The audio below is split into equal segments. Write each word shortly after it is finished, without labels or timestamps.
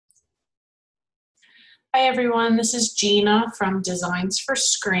Hi everyone, this is Gina from Designs for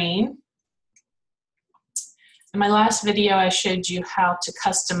Screen. In my last video I showed you how to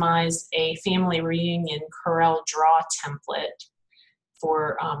customize a family reunion CorelDraw template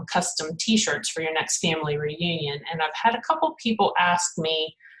for custom t-shirts for your next family reunion, and I've had a couple people ask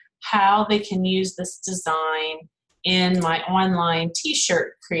me how they can use this design in my online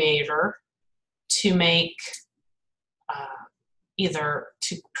t-shirt creator to make either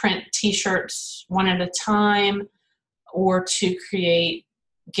to print t-shirts one at a time or to create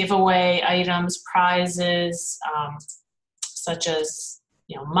giveaway items, prizes, such as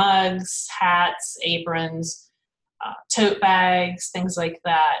mugs, hats, aprons, tote bags, things like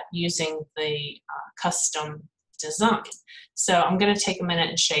that, using the custom design. So I'm going to take a minute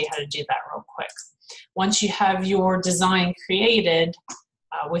and show you how to do that real quick. Once you have your design created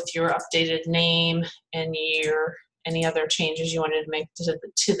with your updated name and your any other changes you wanted to make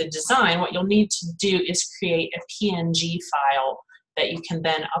to the design, what you'll need to do is create a PNG file that you can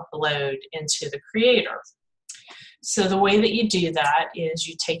then upload into the creator. So the way that you do that is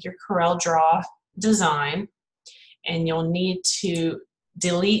you take your CorelDraw design and you'll need to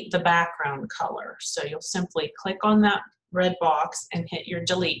delete the background color. So you'll simply click on that red box and hit your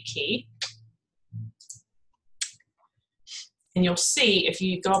delete key. And you'll see if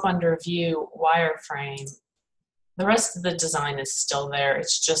you go up under View Wireframe, the rest of the design is still there.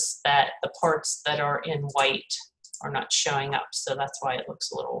 It's just that the parts that are in white are not showing up. So that's why it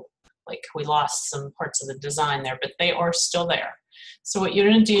looks a little like we lost some parts of the design there, but they are still there. So what you're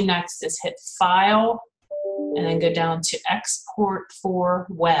going to do next is hit File and then go down to Export for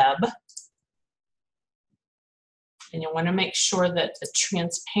Web. And you'll want to make sure that the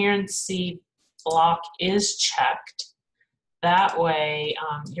transparency block is checked. That way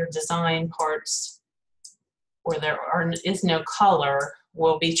your design parts where there is no color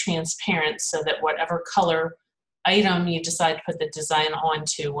will be transparent so that whatever color item you decide to put the design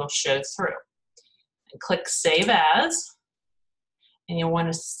onto will show through. And click Save As, and you'll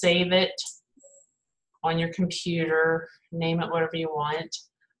want to save it on your computer, name it whatever you want,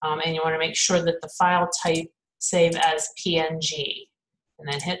 and you want to make sure that the file type save as PNG, and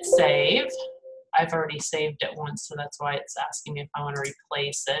then hit Save. I've already saved it once, so that's why it's asking me if I want to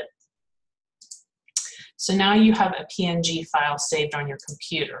replace it. So now you have a PNG file saved on your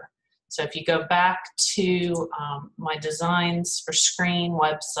computer. So if you go back to my Designs for Screen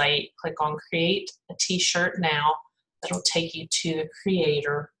website, click on Create a T-shirt Now. That'll take you to the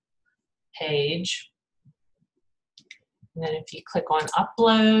Creator page. And then if you click on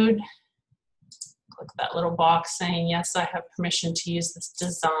Upload, click that little box saying, yes, I have permission to use this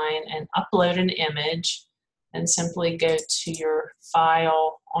design, and upload an image, and simply go to your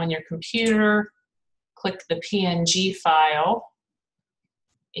file on your computer, click the PNG file,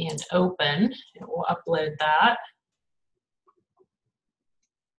 and open. It will upload that.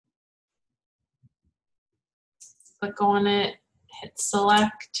 Click on it, hit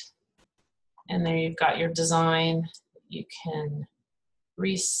Select, and there you've got your design. You can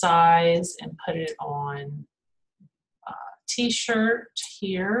resize and put it on a t-shirt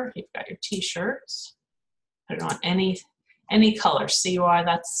here. You've got your t-shirts. Put it on any color. See why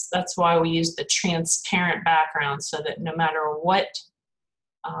that's why we use the transparent background, so that no matter what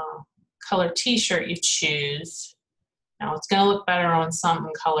color t-shirt you choose, now it's going to look better on some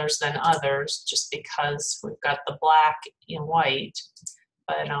colors than others just because we've got the black and white,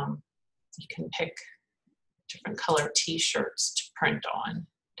 but you can pick different color t-shirts to print on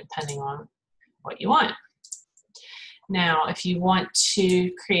depending on what you want. Now if you want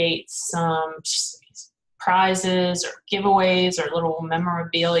to create some prizes or giveaways or little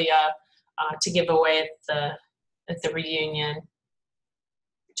memorabilia to give away at the reunion,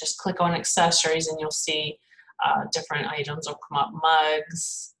 just click on accessories and you'll see different items will come up: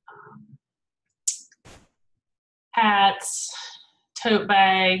 mugs, hats, tote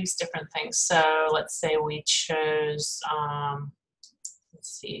bags, different things. So let's say we chose,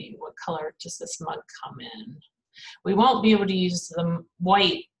 let's see, what color does this mug come in? We won't be able to use the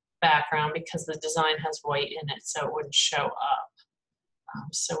white background because the design has white in it, so it wouldn't show up.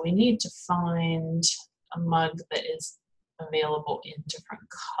 So we need to find a mug that is available in different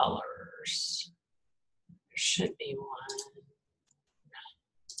colors. There should be one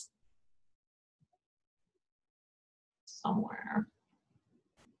somewhere.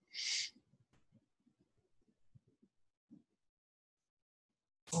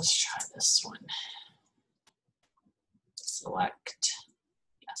 Let's try this one. Select,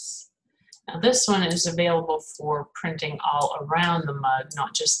 yes. Now this one is available for printing all around the mug,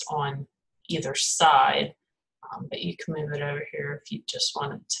 not just on either side, but you can move it over here if you just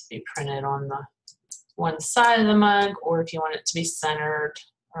want it to be printed on the one side of the mug, or if you want it to be centered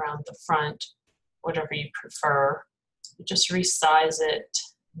around the front, whatever you prefer. You just resize it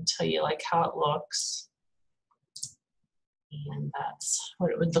until you like how it looks. And that's what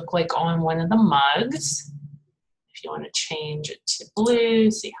it would look like on one of the mugs. If you want to change it to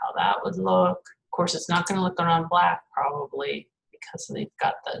blue, see how that would look. Of course, it's not going to look good on black probably because they've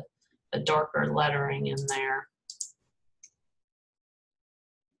got the darker lettering in there.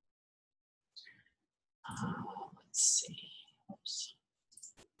 Let's see. Oops.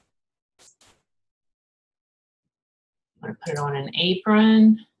 I'm going to put it on an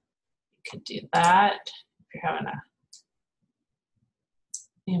apron. You could do that if you're having a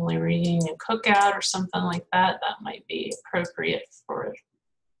family reunion cookout or something like that. That might be appropriate for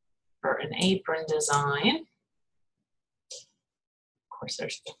an apron design. Of course,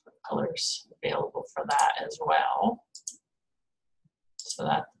 there's different colors available for that as well. So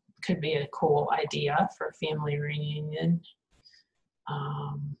that could be a cool idea for a family reunion.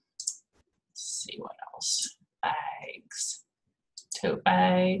 Let's see what else. Bags, tote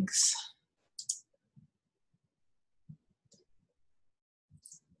bags.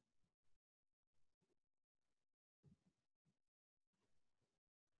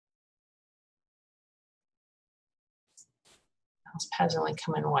 Those pads only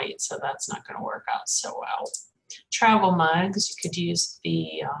come in white, so that's not going to work out so well. Travel mugs, you could use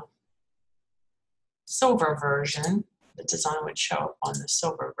the silver version. The design would show up on the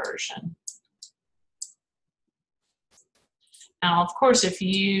silver version. Now, of course, if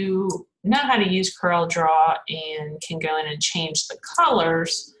you know how to use CorelDraw and can go in and change the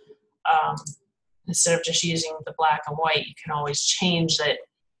colors, instead of just using the black and white, you can always change it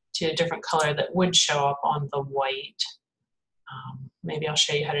to a different color that would show up on the white. Maybe I'll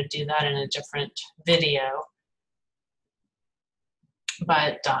show you how to do that in a different video.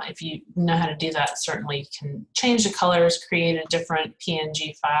 But if you know how to do that, certainly you can change the colors, create a different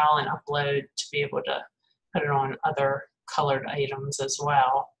PNG file, and upload to be able to put it on other colored items as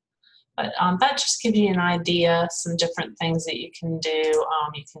well. But that just gives you an idea, some different things that you can do.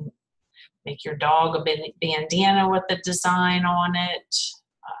 You can make your dog a bandana with a design on it.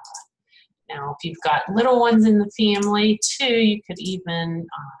 Now, if you've got little ones in the family too, you could even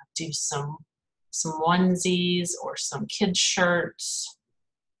do some onesies or some kids shirts.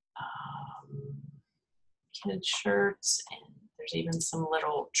 And there's even some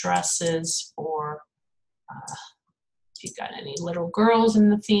little dresses for if you've got any little girls in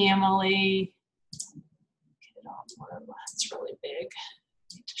the family. That's really big.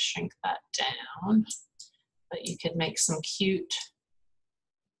 I need to shrink that down. But you could make some cute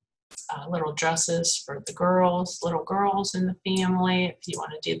little dresses for the little girls in the family, if you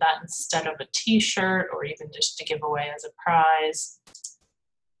want to do that instead of a t-shirt, or even just to give away as a prize.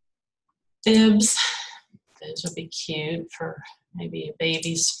 Bibs, those would be cute for maybe a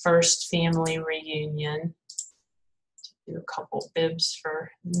baby's first family reunion. Do a couple bibs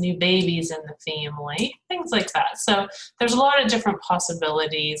for new babies in the family, things like that. So there's a lot of different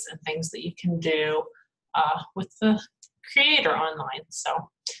possibilities and things that you can do with the creator online. So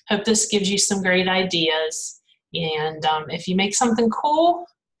hope this gives you some great ideas. And if you make something cool,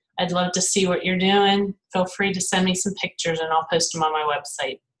 I'd love to see what you're doing. Feel free to send me some pictures and I'll post them on my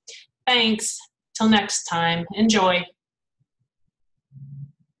website. Thanks. Till next time. Enjoy.